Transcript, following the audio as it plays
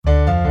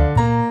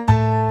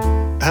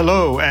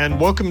Hello, and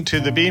welcome to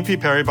the BNP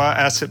Paribas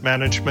Asset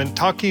Management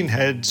Talking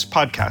Heads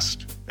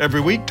podcast.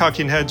 Every week,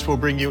 Talking Heads will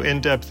bring you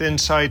in-depth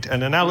insight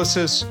and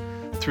analysis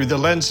through the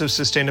lens of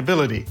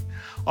sustainability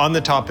on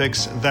the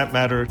topics that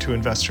matter to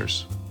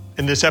investors.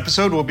 In this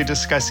episode, we'll be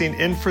discussing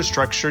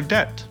infrastructure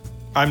debt.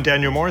 I'm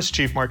Daniel Morris,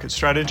 Chief Market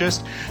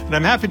Strategist, and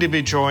I'm happy to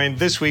be joined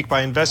this week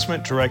by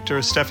Investment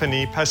Director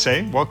Stephanie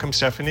Passet. Welcome,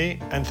 Stephanie,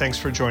 and thanks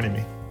for joining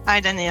me. Hi,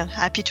 Daniel.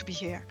 Happy to be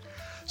here.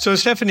 So,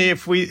 Stephanie,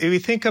 if we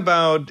think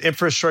about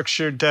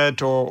infrastructure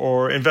debt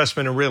or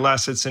investment in real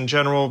assets in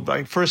general,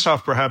 like first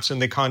off, perhaps in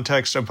the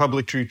context of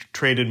publicly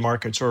traded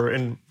markets or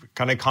in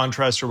kind of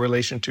contrast or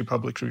relation to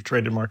publicly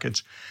traded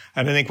markets.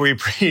 And I think we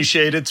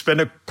appreciate it's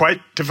been a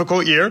quite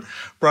difficult year,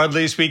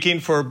 broadly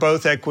speaking, for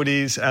both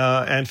equities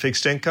and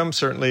fixed income,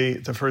 certainly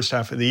the first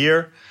half of the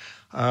year.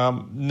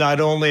 Not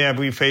only have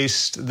we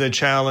faced the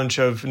challenge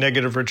of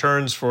negative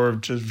returns for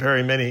just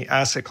very many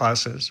asset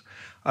classes,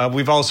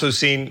 we've also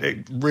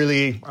seen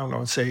really,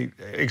 say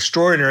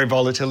extraordinary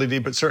volatility,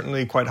 but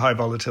certainly quite high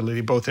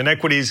volatility, both in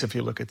equities, if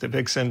you look at the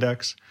VIX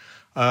index,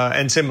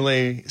 and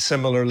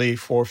similarly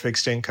for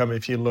fixed income,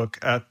 if you look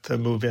at the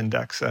MOVE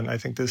index. And I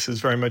think this is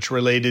very much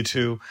related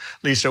to,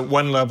 at least at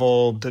one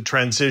level, the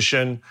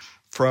transition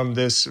from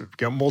this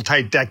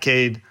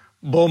multi-decade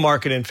bull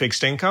market in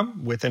fixed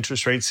income, with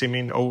interest rates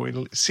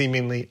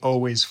seemingly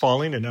always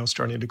falling and now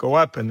starting to go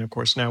up. And of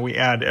course, now we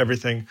add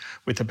everything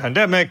with the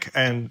pandemic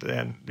and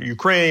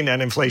Ukraine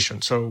and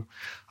inflation. So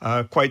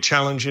quite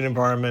challenging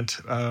environment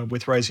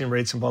with rising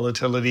rates and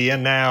volatility.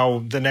 And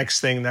now the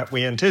next thing that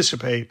we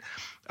anticipate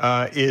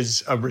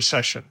is a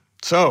recession.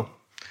 So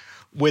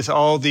with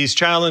all these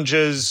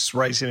challenges,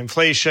 rising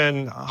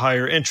inflation,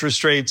 higher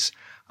interest rates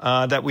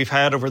that we've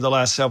had over the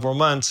last several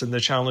months, and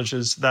the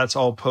challenges that's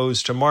all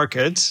posed to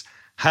markets,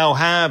 how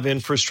have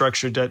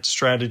infrastructure debt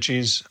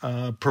strategies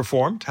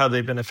performed? How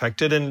they've been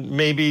affected? And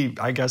maybe,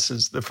 I guess,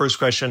 is the first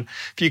question,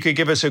 if you could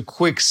give us a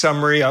quick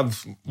summary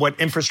of what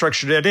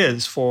infrastructure debt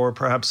is for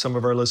perhaps some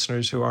of our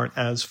listeners who aren't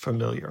as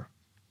familiar.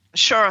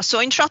 Sure.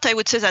 So in short, I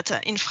would say that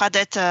infra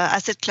debt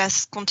asset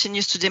class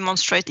continues to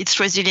demonstrate its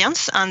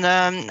resilience. And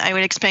I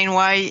will explain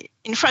why.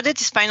 Infra debt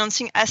is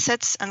financing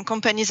assets and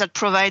companies that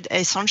provide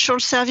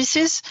essential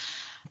services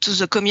to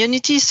the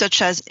community,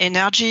 such as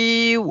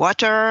energy,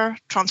 water,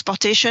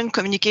 transportation,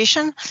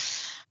 communication.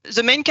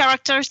 The main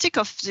characteristic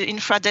of the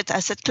infra debt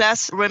asset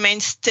class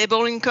remains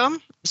stable income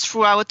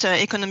throughout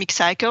economic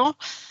cycle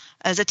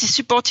that is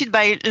supported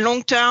by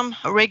long-term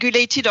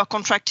regulated or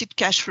contracted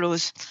cash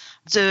flows.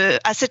 The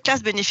asset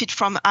class benefit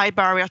from high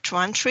barrier to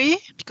entry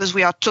because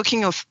we are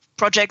talking of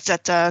projects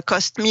that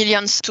cost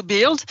millions to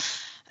build,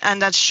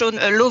 and that's shown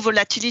a low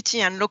volatility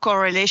and low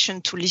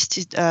correlation to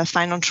listed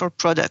financial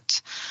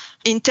products.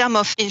 In terms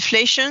of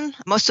inflation,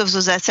 most of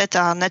those assets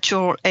are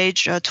natural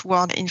hedge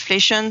toward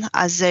inflation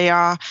as they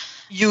are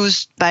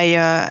used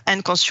by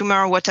end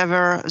consumer,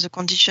 whatever the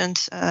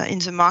conditions in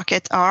the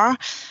market are.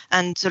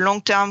 And the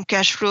long-term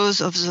cash flows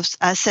of those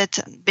assets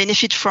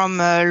benefit from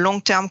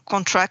long-term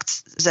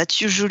contracts that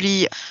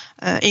usually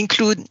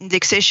include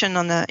indexation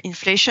on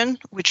inflation,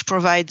 which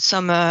provide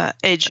some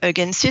hedge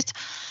against it.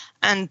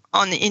 And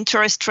on the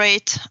interest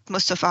rate,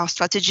 most of our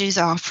strategies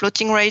are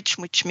floating rate,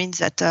 which means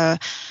that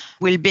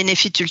will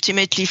benefit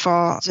ultimately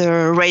for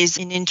the raise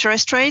in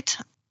interest rate.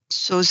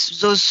 So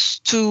those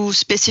two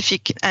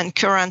specific and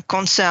current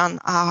concerns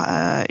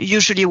are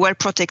usually well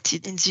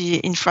protected in the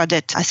infra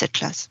debt asset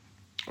class.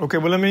 Okay,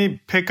 well, let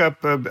me pick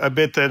up a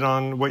bit then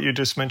on what you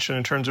just mentioned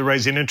in terms of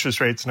rising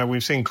interest rates. Now,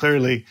 we've seen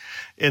clearly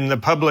in the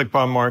public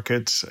bond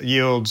markets,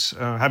 yields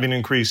having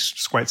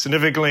increased quite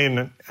significantly,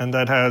 and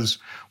that has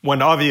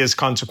one obvious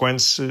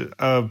consequence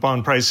of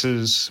bond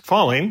prices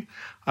falling.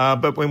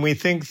 But when we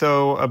think,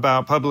 though,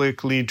 about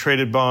publicly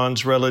traded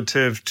bonds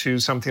relative to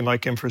something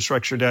like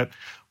infrastructure debt,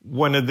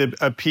 one of the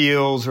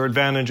appeals or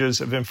advantages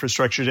of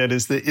infrastructure debt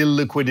is the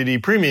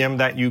illiquidity premium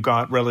that you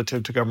got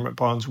relative to government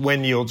bonds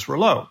when yields were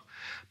low.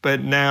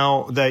 But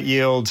now that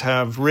yields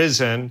have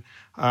risen,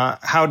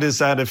 how does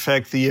that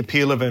affect the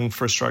appeal of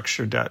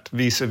infrastructure debt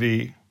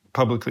vis-a-vis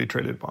publicly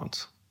traded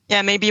bonds?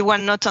 Yeah, maybe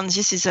one note on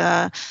this is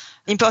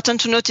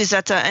important to note is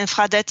that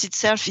infra debt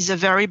itself is a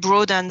very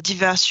broad and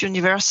diverse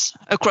universe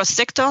across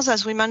sectors,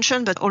 as we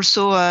mentioned, but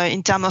also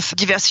in terms of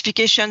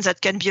diversification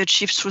that can be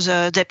achieved through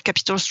the debt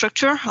capital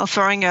structure,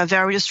 offering a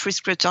various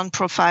risk-return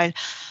profile.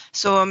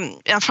 So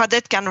infra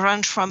debt can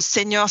range from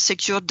senior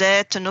secured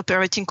debt, an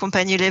operating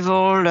company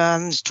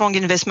level, strong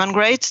investment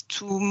grade,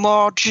 to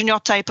more junior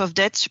type of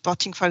debt,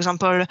 supporting, for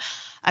example,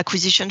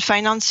 acquisition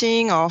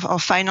financing or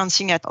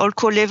financing at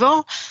holdco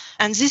level.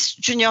 And this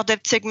junior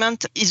debt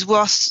segment is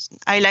worth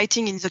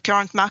highlighting in the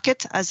current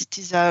market as it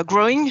is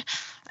growing,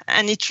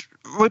 and it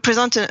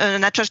represents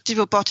an attractive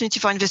opportunity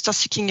for investors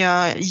seeking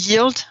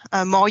yield,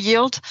 more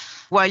yield.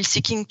 while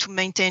seeking to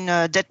maintain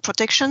debt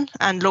protection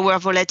and lower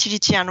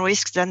volatility and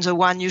risks than the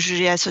one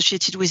usually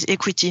associated with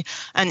equity.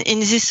 And in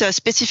this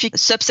specific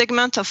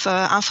subsegment of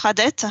infra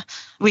debt,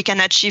 we can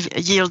achieve a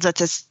yield that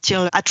is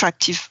still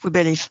attractive, we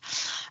believe.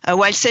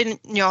 While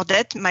senior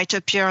debt might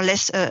appear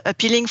less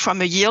appealing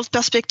from a yield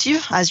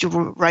perspective, as you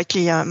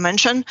rightly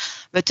mentioned,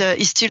 but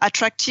is still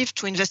attractive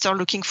to investors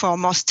looking for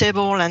more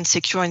stable and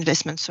secure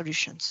investment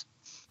solutions.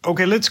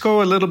 Okay, let's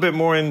go a little bit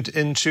more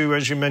into,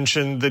 as you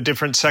mentioned, the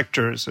different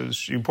sectors.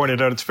 As you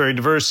pointed out, it's a very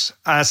diverse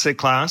asset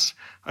class.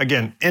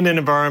 Again, in an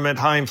environment,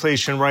 high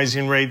inflation,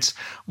 rising rates,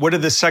 what are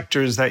the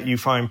sectors that you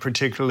find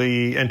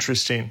particularly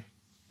interesting?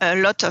 A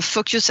lot of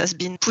focus has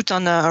been put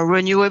on the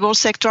renewable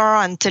sector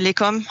and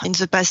telecom in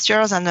the past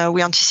years, and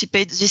we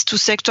anticipate these two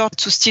sectors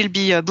to still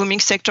be booming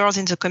sectors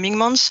in the coming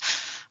months,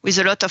 with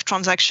a lot of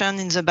transaction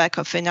in the back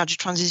of energy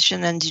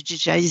transition and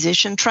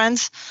digitalization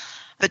trends.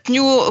 But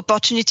new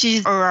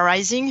opportunities are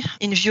arising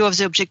in view of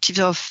the objectives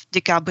of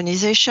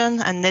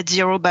decarbonization and net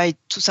zero by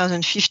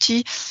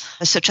 2050,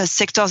 such as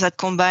sectors that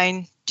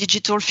combine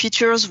digital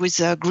features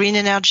with green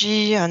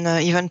energy and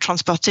even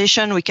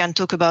transportation. We can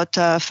talk about,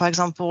 for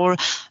example,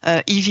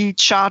 EV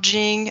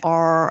charging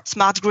or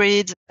smart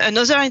grid.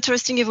 Another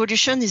interesting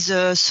evolution is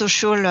the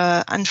social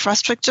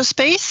infrastructure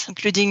space,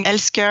 including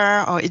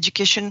healthcare or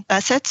education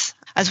assets,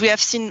 as we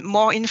have seen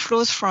more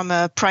inflows from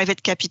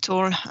private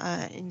capital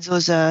in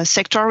those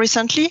sectors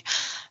recently,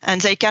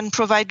 and they can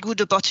provide good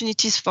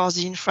opportunities for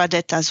the infra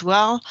debt as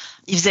well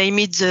if they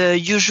meet the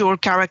usual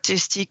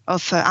characteristic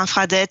of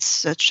infra debt,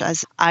 such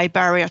as high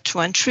barrier to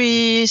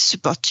entry,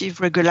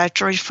 supportive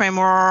regulatory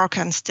framework,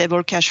 and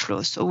stable cash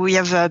flow. So we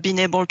have been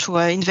able to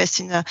invest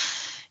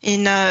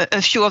in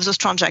a few of those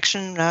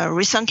transactions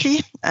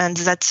recently, and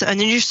that's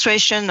an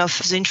illustration of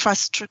the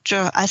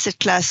infrastructure asset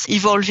class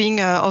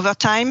evolving over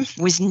time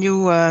with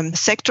new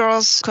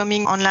sectors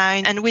coming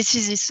online, and we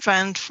see this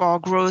trend for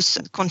growth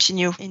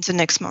continue in the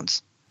next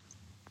months.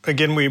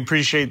 Again, we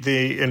appreciate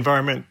the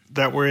environment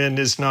that we're in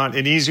is not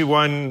an easy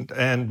one,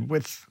 and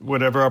with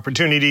whatever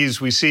opportunities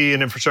we see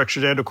in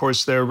infrastructure debt, of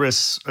course, there are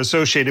risks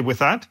associated with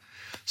that.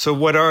 So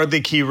what are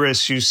the key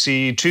risks you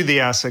see to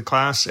the asset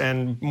class?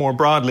 And more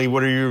broadly,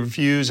 what are your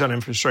views on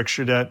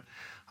infrastructure debt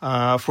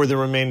for the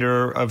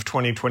remainder of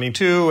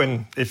 2022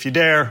 and, if you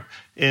dare,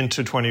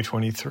 into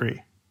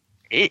 2023?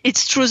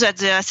 It's true that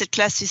the asset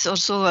class is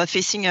also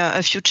facing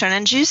a few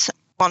challenges.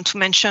 I want to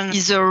mention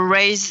is a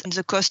rise in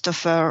the cost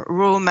of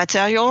raw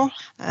material.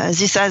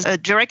 This has a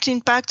direct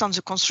impact on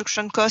the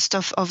construction cost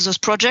of those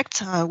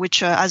projects,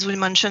 which, as we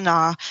mentioned,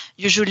 are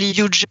usually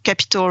huge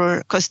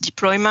capital cost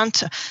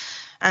deployment.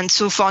 And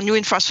so for new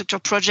infrastructure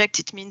projects,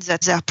 it means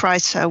that their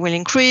price will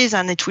increase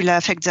and it will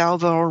affect their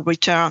overall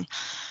return.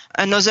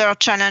 Another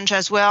challenge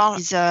as well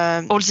is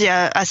all the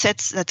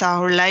assets that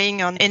are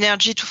relying on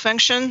energy to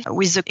function.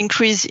 With the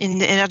increase in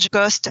the energy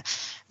cost,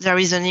 there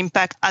is an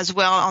impact as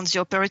well on the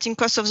operating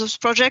cost of those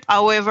projects.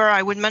 However,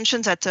 I would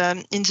mention that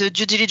in the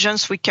due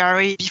diligence we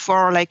carry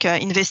before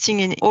investing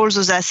in all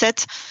those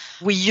assets,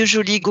 we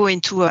usually go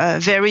into a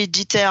very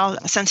detailed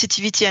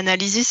sensitivity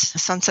analysis,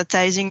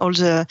 sensitizing all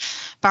the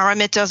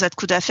parameters that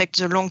could affect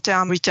the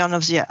long-term return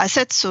of the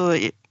assets. So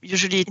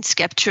usually it's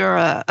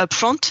captured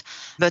upfront,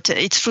 but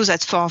it's true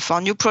that for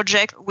new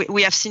projects,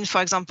 we have seen,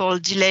 for example,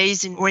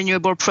 delays in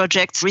renewable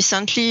projects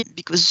recently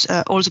because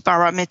all the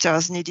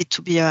parameters needed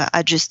to be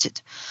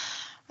adjusted.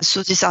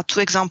 So these are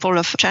two examples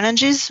of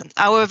challenges.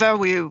 However,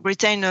 we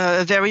retain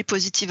a very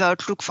positive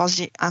outlook for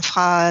the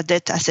infra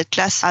debt asset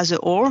class as a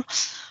whole,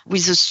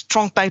 with a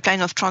strong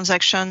pipeline of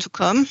transactions to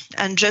come.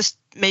 And just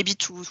maybe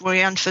to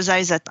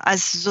re-emphasize that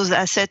as those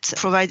assets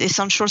provide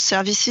essential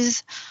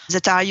services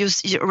that are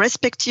used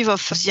irrespective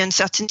of the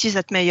uncertainties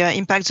that may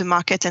impact the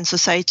market and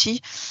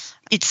society,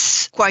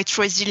 it's quite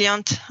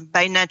resilient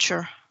by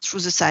nature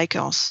through the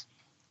cycles.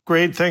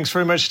 Great. Thanks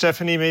very much,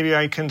 Stephanie. Maybe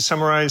I can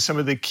summarize some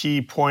of the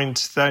key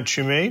points that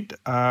you made.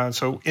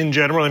 So in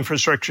general,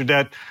 infrastructure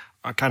debt,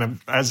 kind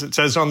of as it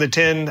says on the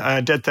tin,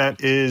 debt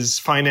that is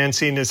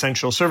financing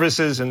essential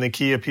services. And the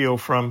key appeal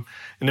from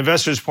an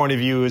investor's point of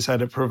view is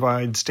that it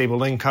provides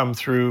stable income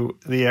through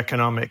the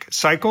economic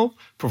cycle.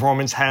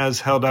 Performance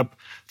has held up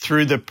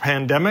through the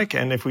pandemic.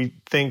 And if we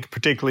think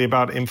particularly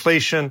about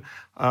inflation,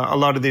 a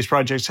lot of these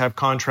projects have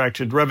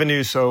contracted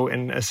revenue. So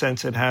in a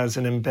sense, it has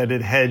an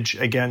embedded hedge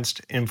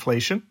against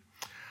inflation.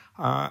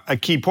 A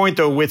key point,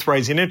 though, with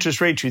rising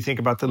interest rates, you think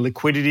about the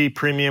liquidity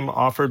premium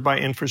offered by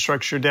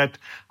infrastructure debt,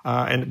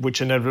 and which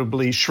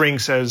inevitably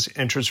shrinks as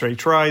interest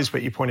rates rise.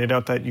 But you pointed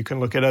out that you can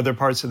look at other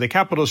parts of the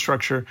capital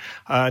structure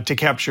to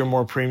capture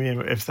more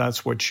premium if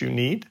that's what you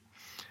need.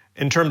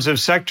 In terms of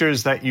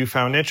sectors that you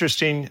found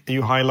interesting,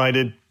 you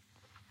highlighted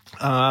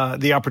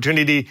the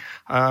opportunity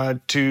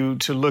to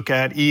look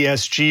at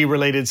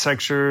ESG-related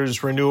sectors,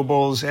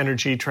 renewables,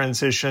 energy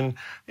transition,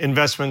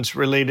 investments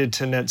related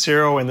to net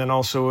zero, and then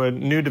also a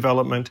new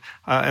development,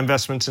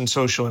 investments in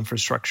social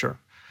infrastructure.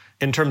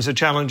 In terms of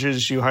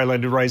challenges, you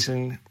highlighted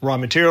rising raw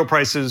material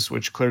prices,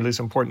 which clearly is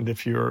important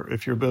if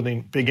you're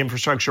building big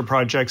infrastructure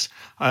projects,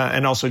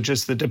 and also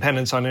just the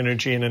dependence on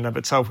energy in and of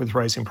itself with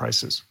rising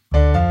prices.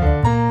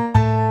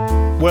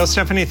 Well,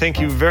 Stephanie, thank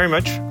you very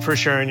much for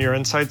sharing your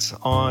insights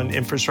on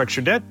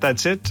infrastructure debt.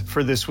 That's it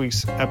for this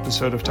week's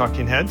episode of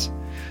Talking Heads.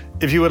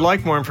 If you would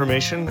like more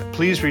information,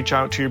 please reach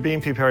out to your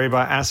BNP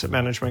Paribas Asset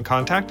Management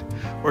contact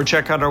or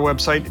check out our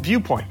website,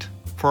 Viewpoint,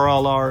 for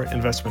all our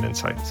investment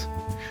insights.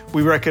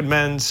 We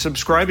recommend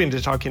subscribing to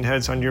Talking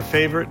Heads on your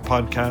favorite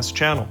podcast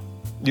channel.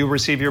 You'll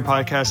receive your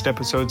podcast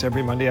episodes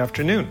every Monday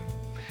afternoon.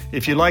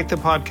 If you like the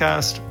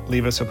podcast,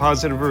 leave us a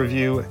positive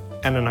review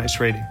and a nice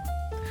rating.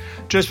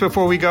 Just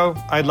before we go,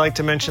 I'd like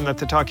to mention that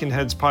the Talking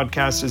Heads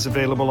podcast is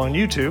available on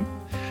YouTube.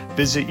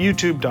 Visit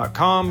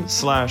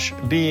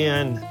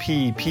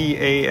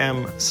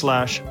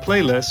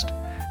youtube.com/BNPPAM/playlist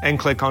and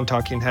click on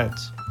Talking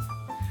Heads.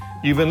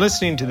 You've been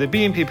listening to the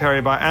BNP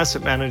Paribas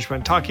Asset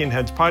Management Talking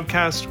Heads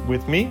podcast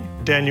with me,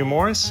 Daniel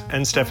Morris,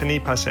 and Stephanie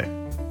Passet.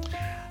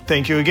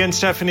 Thank you again,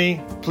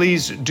 Stephanie.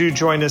 Please do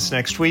join us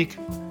next week.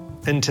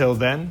 Until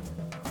then,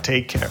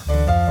 take care.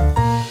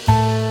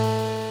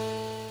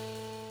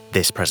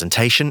 This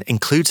presentation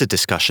includes a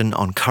discussion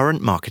on current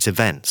market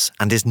events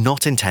and is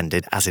not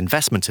intended as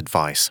investment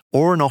advice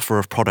or an offer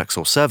of products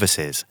or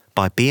services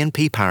by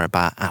BNP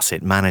Paribas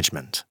Asset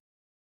Management.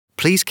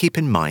 Please keep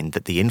in mind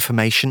that the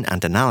information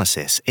and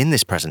analysis in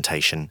this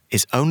presentation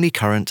is only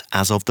current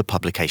as of the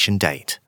publication date.